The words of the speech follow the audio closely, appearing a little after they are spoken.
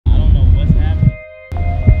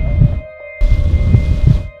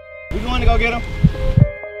to go get him?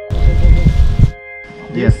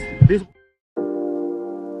 Yes. This.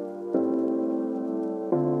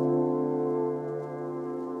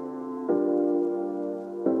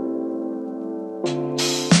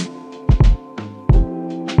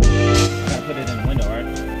 Put it in the window, right?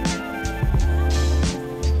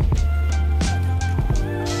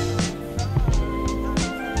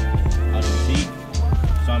 Out of the seat.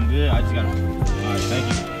 So I'm good. I just gotta. Alright, thank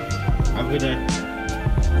you. Have a good day.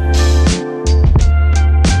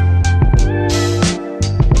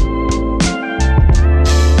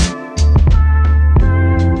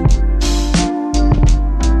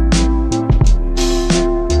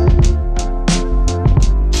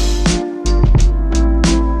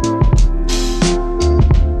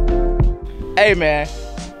 Hey man,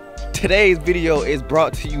 today's video is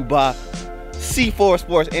brought to you by C4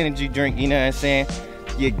 Sports Energy Drink. You know what I'm saying?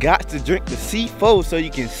 You got to drink the C4 so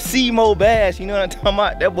you can see more bass. You know what I'm talking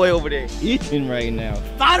about? That boy over there itching right now.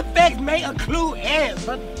 Side effects may include ants,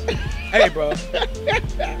 but hey, bro.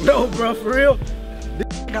 No, bro, for real.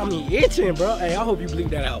 This got me itching, bro. Hey, I hope you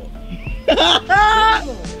bleep that out.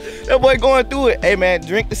 That boy going through it. Hey man,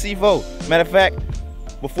 drink the C4. Matter of fact,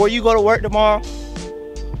 before you go to work tomorrow,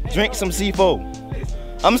 drink some C4.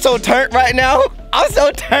 I'm so turned right now. I'm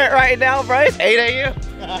so turned right now, bro. It's 8 a.m.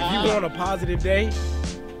 If you want a positive day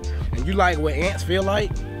and you like what ants feel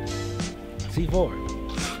like, C4.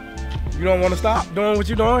 You don't want to stop doing what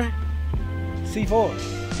you're doing?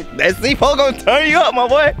 C4. That C4 gonna turn you up, my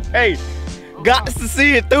boy. Hey, got to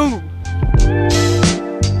see it through.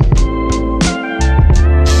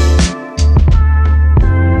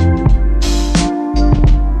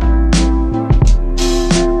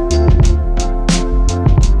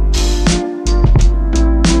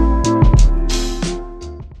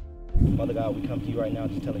 Father God, we come to you right now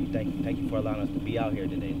just telling you thank you. Thank you for allowing us to be out here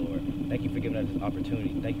today, Lord. Thank you for giving us this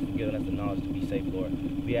opportunity. Thank you for giving us the knowledge to be safe, Lord.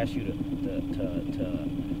 We ask you to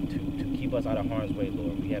keep us out of harm's way,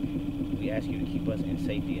 Lord. We ask you to keep us in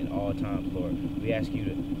safety at all times, Lord. We ask you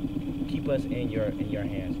to keep us in your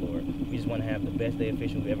hands, Lord. We just want to have the best day of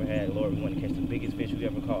fishing we've ever had, Lord. We want to catch the biggest fish we've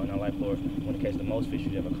ever caught in our life, Lord. We want to catch the most fish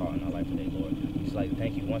we've ever caught in our life today, Lord. We just like to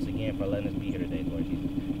thank you once again for letting us be here today, Lord Jesus.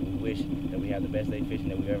 We wish that we have the best day fishing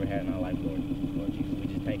that we've ever had in our life, Lord. Lord Jesus, we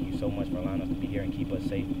just thank you so much for allowing us to be here and keep us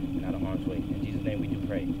safe and out of harm's way. In Jesus' name we do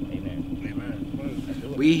pray. Amen.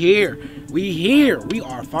 Amen. We here. We here. We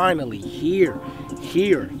are finally here.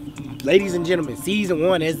 Here. Ladies and gentlemen, season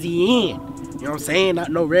 1 is the end. You know what I'm saying?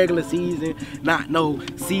 Not no regular season, not no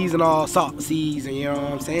seasonal salt season, you know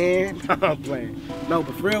what I'm saying? I'm playing. No,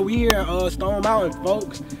 but for real, we here at Stone Mountain,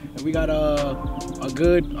 folks. And we got our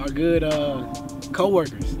good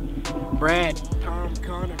co-workers. Brad, Tom,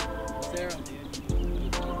 Connor, Sarah.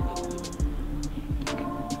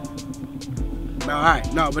 No,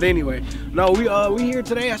 alright, no, but anyway. No, we here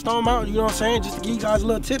today at Stone Mountain, you know what I'm saying? Just to give you guys a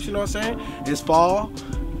little tips, you know what I'm saying? It's fall.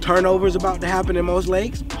 Turnovers about to happen in most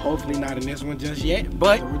lakes. Hopefully not in this one just yet,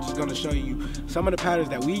 but we're just gonna show you some of the patterns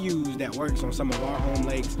that we use that works on some of our home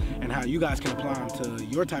lakes and how you guys can apply them to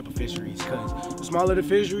your type of fisheries. Because the smaller the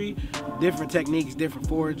fishery, different techniques, different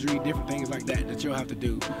forestry, different things like that you'll have to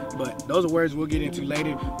do. But those are words we'll get into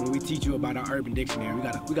later when we teach you about our urban dictionary.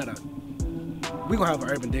 We're gonna have an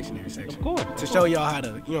urban dictionary section, of course, to show y'all how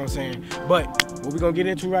to, you know what I'm saying? But what we're gonna get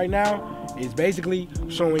into right now is basically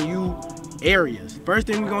showing you areas. First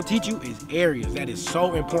thing we're gonna teach you is areas. That is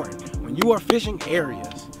so important. When you are fishing,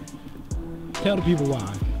 areas. Tell the people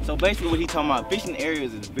why. So basically what he's talking about, fishing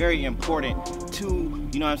areas is very important to,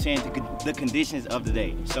 you know what I'm saying, the conditions of the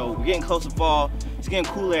day. So we're getting close to fall, it's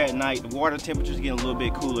getting cooler at night, the water temperature's getting a little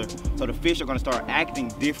bit cooler, so the fish are gonna start acting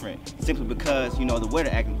different simply because, you know, the weather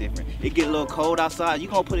acting different. It get a little cold outside, you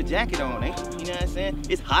gonna put a jacket on, you know what I'm saying?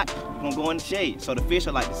 It's hot, you're gonna go in the shade. So the fish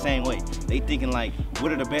are like the same way. They thinking like,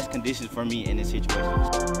 what are the best conditions for me in this situation?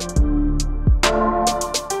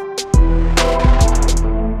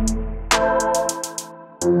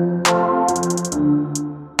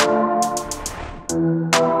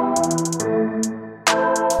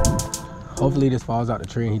 Hopefully this falls out the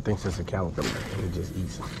tree and he thinks it's a caliper and he just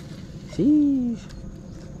eats it. Sheesh.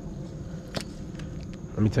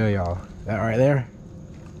 Let me tell y'all, that right there,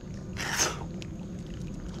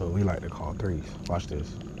 so we like to call threes. Watch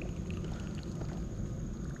this.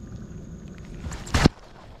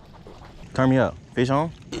 Turn me up. Fish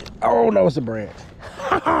on? Oh no, it's a branch.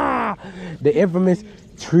 The infamous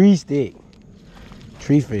tree stick.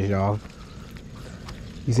 Tree fish, y'all.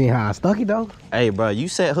 You seen how I stuck it though? Hey, bro, you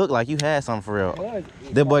set hook like you had something for real.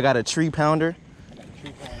 That boy got a tree pounder.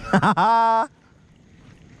 I'm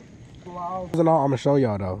gonna show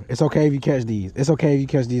y'all though. It's okay if you catch these. It's okay if you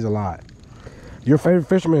catch these a lot. Your favorite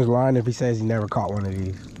fisherman is lying if he says he never caught one of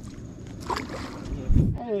these.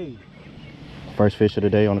 Hey. First fish of the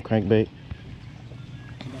day on the crankbait.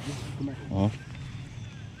 In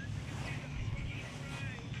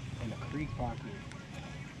the creek pocket.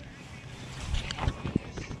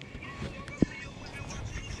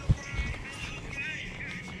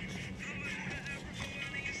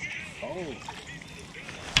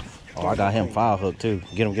 Oh, I got him foul hook too.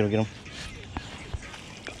 Get him, get him, get him.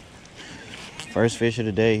 First fish of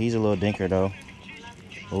the day. He's a little dinker though.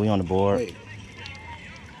 But we on the board. Wait.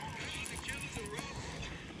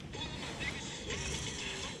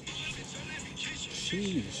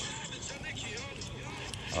 Jeez.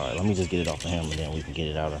 All right, let me just get it off of him and then we can get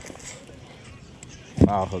it out of.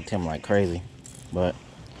 Foul hooked him like crazy, but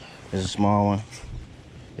it's a small one.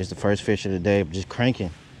 It's the first fish of the day, just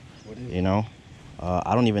cranking. What is it? You know,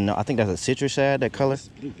 I don't even know. I think that's a citrus shad, that color.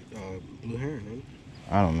 Blue heron, man.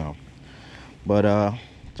 I don't know. But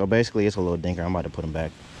so basically it's a little dinker. I'm about to put him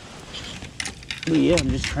back. But yeah, I'm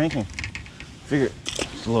just cranking. Figured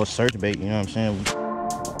it's a little search bait, you know what I'm saying?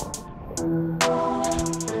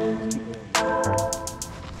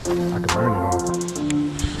 I could burn it off.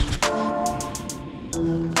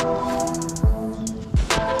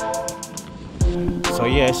 So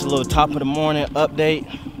yeah, it's a little top of the morning update.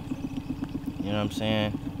 You know what I'm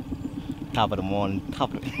saying? Top of the morning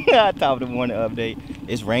update.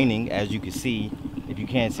 It's raining, as you can see. If you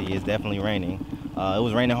can't see, it's definitely raining. It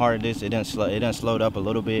was raining hard at this. It done slowed up a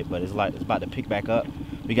little bit, but it's about to pick back up.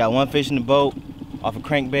 We got one fish in the boat off a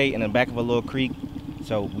crankbait in the back of a little creek.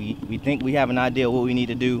 So we think we have an idea what we need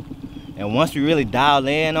to do. And once we really dial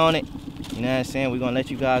in on it, you know what I'm saying, we're gonna let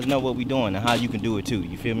you guys know what we're doing and how you can do it too.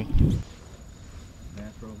 You feel me?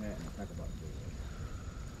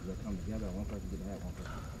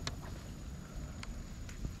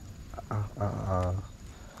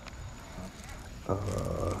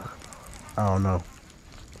 I don't know.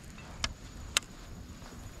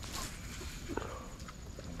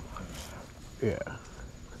 Yeah,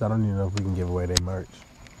 because I don't even know if we can give away their merch.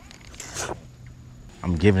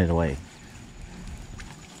 I'm giving it away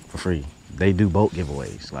for free. They do boat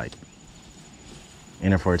giveaways, like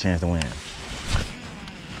enter for a chance to win.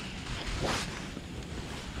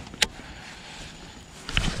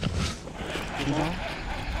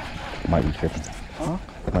 Might be tripping. Huh?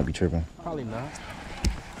 Might be tripping. Probably not.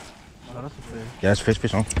 No, that's a fish. Yeah, that's fish.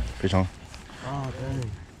 Fish on. Fish on. Oh,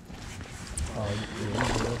 dang. Oh,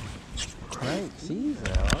 yeah. Crank season,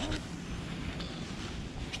 huh?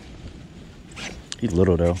 He's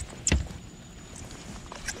little though.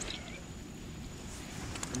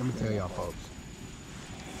 Let me tell y'all folks.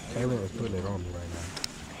 Kaylin is putting it on me right now.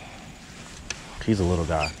 He's a little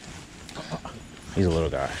guy. He's a little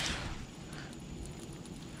guy.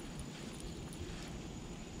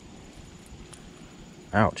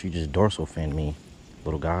 Ouch, you just dorsal finned me,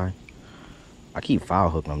 little guy. I keep foul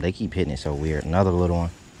hooking them. They keep hitting it so weird. Another little one.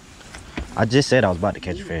 I just said I was about to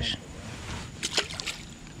catch a fish.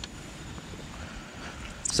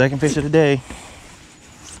 Second fish of the day.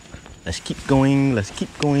 Let's keep going. Let's keep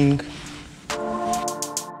going.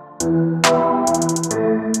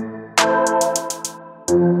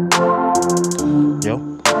 Yo.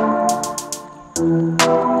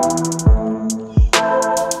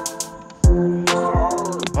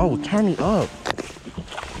 Oh, turn me up.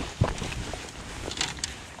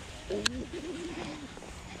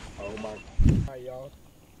 Oh my. All right, y'all.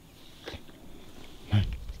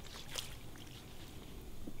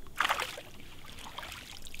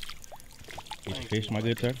 Get your fish, my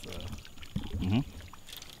good sir.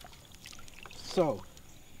 So,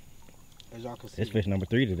 as y'all can see, It's fish number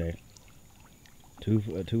 3 today. Two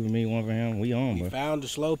for me, 1 for him. We on, we bro. found the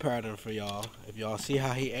slow pattern for y'all. If y'all see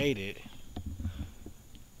how he ate it.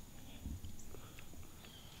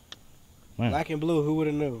 Man. Black and blue, who would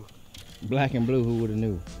have knew? Black and blue, who would have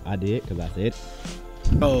knew? I did, because I said.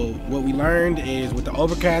 So what we learned is with the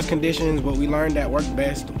overcast conditions, what we learned that worked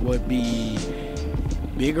best would be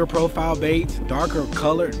bigger profile baits, darker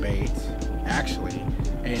colored baits, actually.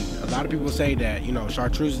 And a lot of people say that, you know,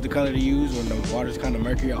 chartreuse is the color to use when the water's kind of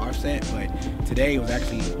murky or offset, but today it was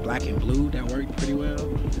actually black and blue that worked pretty well.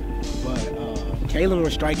 But Kaylin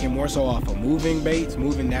was striking more so off of moving baits,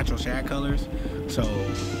 moving natural shad colors. So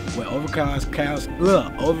with overcast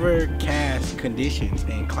conditions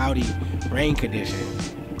and cloudy rain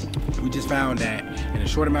conditions, we just found that in a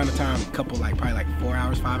short amount of time, probably like 4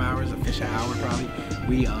 hours, 5 hours, a fish an hour probably,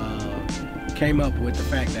 we came up with the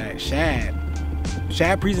fact that shad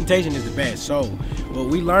presentation is the best. So what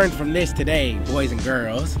we learned from this today, boys and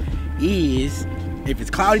girls, is If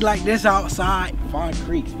it's cloudy like this outside, find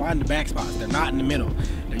creeks, find the back spots. They're not in the middle.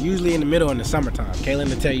 They're usually in the middle in the summertime. Kaylin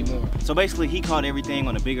will tell you more. So basically, he caught everything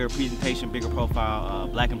on a bigger presentation, bigger profile,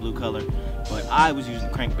 black and blue color. But I was using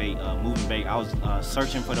crankbait, moving bait. I was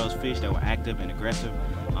searching for those fish that were active and aggressive.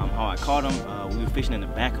 How I caught them, we were fishing in the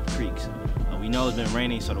back of creeks. We know it's been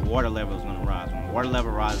raining, so the water level is going to rise. When the water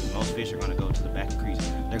level rises, most fish are going to go to the back of creeks.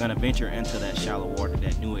 They're going to venture into that shallow water,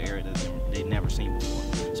 that newer area that they've never seen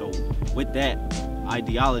before. So with that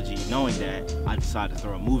ideology, knowing that, I decided to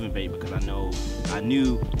throw a moving bait because I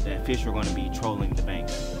knew that fish were going to be trolling the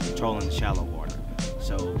banks, trolling the shallow water.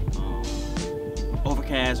 So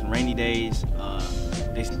overcast and rainy days,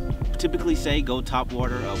 they typically say go top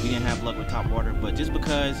water. We didn't have luck with top water, but just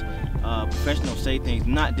because professionals say things,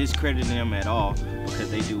 not discrediting them at all, because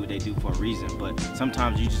they do what they do for a reason, but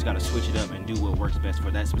sometimes you just got to switch it up and do what works best for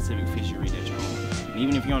that specific fishery that you're on. And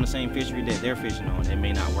even if you're on the same fishery that they're fishing on, it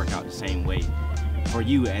may not work out the same way for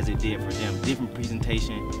you as it did for them. Different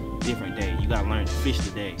presentation, different day. You got to learn to fish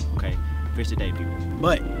the day, okay? Fish the day, people.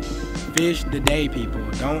 But fish the day, people.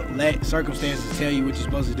 Don't let circumstances tell you what you're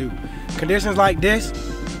supposed to do. Conditions like this,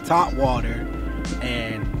 top water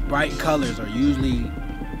and bright colors are usually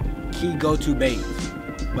key go-to baits.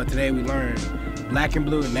 But today we learned black and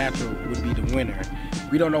blue and natural would be the winner.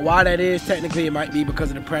 We don't know why that is. Technically, it might be because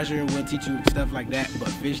of the pressure. We'll teach you stuff like that, but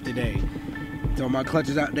fish today. So my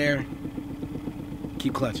clutches out there,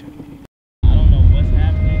 keep clutching. I don't know what's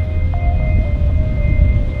happening.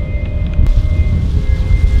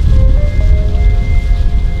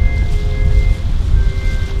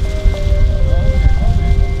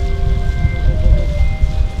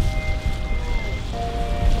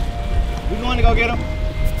 We going to go get him?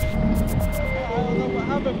 I don't know what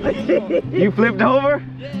happened. You flipped over?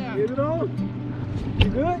 Yeah. Get it on? You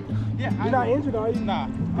good? Yeah. You're not injured, are you? Nah.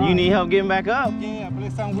 You need help getting back up? Yeah,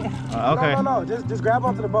 but somewhere. Okay. No. Just grab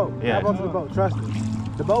onto the boat. Yeah. Grab onto the boat. Trust me.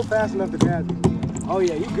 The boat fast enough to grab you. Oh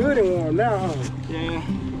yeah, you good and warm now, huh? Yeah.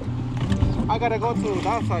 I gotta go to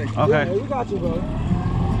that side. Okay. Yeah, we got you, bro.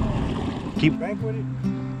 Keep. Bank with it.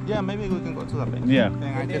 Yeah, maybe we can go to that bank. Yeah. Then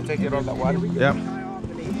I can take it off the water. Yep.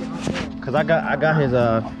 Cause I got his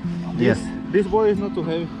yes. This boy is not too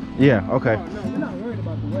heavy. Yeah. Okay. Oh, no, we're not worried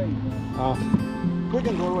about the weight. We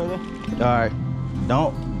can go right there. All right.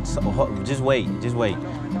 Don't. Just wait. Just wait.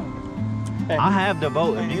 I have the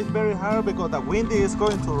boat. And it's very hard because the wind is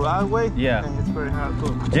going to right way. Yeah. And it's very hard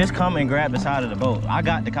too. Just come and grab the side of the boat. I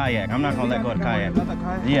got the kayak. I'm not gonna let go of the kayak.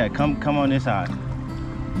 Yeah. Come on this side.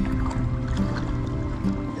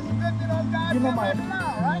 You know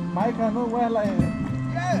my canoe wear like.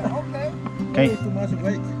 Yeah, okay. Okay. Too much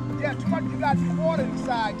weight. Yeah, too much. You got some water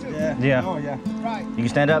inside too. Yeah. Yeah. Oh yeah. Right. You can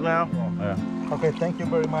stand up now. Yeah. Okay, thank you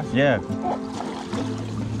very much. Yeah.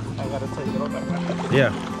 I gotta take it off.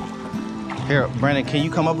 Yeah. Here, Brandon, can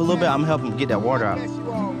you come up a little bit? I'm helping get that water out. Yes,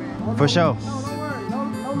 you are, man. For sure. No, don't worry.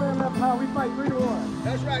 No man left behind. We fight 3-1.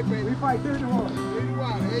 That's right, baby. We fight 3-1. There you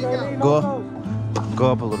are. There you go.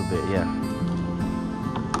 Go up a little bit, yeah.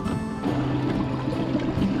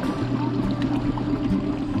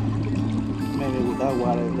 Maybe without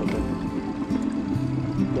water it's okay.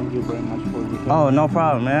 Thank you very much for your help. Oh, no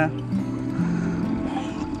problem, man.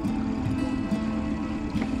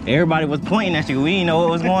 Everybody was pointing at you. We didn't know what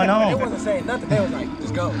was going They on. wasn't saying nothing. They was like,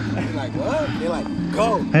 just go. You're like, what? They're like,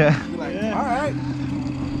 go. Yeah. You're like, Yeah. all right.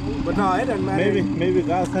 But no, it doesn't matter. Maybe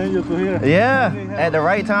God sent you to here. Yeah. At the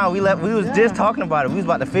right time, we was just talking about it. We was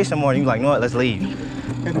about to fish in the morning. You was like, you know what? Let's leave.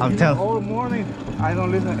 I'm telling. All morning, I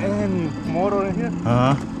don't listen to any motor in here.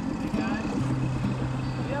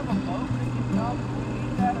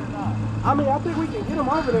 I mean, I think we can get him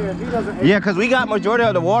over there if he doesn't. Yeah, cause we got majority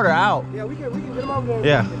of the water out. Yeah, we can get him over there.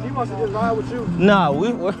 Yeah. If he wants to just ride with you. No,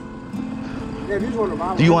 we're Yeah, if you just want to ride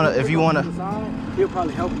with Do you him, wanna- if you he'll wanna- come to the side, he'll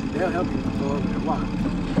probably help you. They'll help you go over there. Why?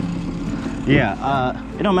 yeah.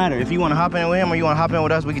 It don't matter if you want to hop in with him or you want to hop in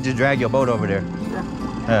with us. We could just drag your boat over there.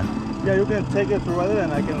 Yeah. Yeah, you can take it to right there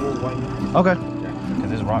and I can go one. Okay. Cause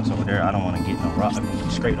there's rocks over there. I don't want to get no rocks. I mean,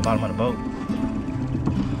 scrape the bottom of the boat.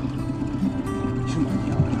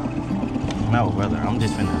 No, brother. I'm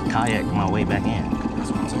just finna kayak my way back in.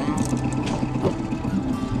 That's what I'm saying.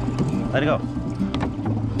 Let it go.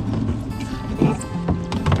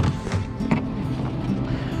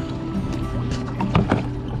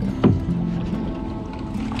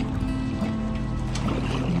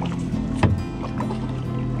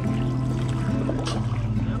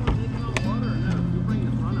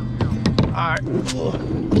 All right.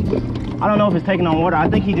 I don't know if it's taking on water. I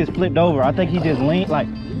think he just flipped over. I think he just leaned like.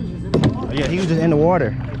 Yeah, he was just in the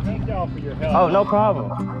water. Thank y'all for your help. Oh, no problem.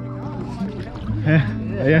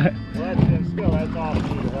 Yeah. But still, that's all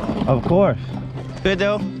for your help. Of course. Good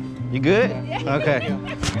though? You good? Okay.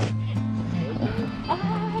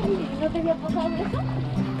 Ay, ¿no te había pasado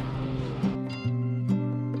eso?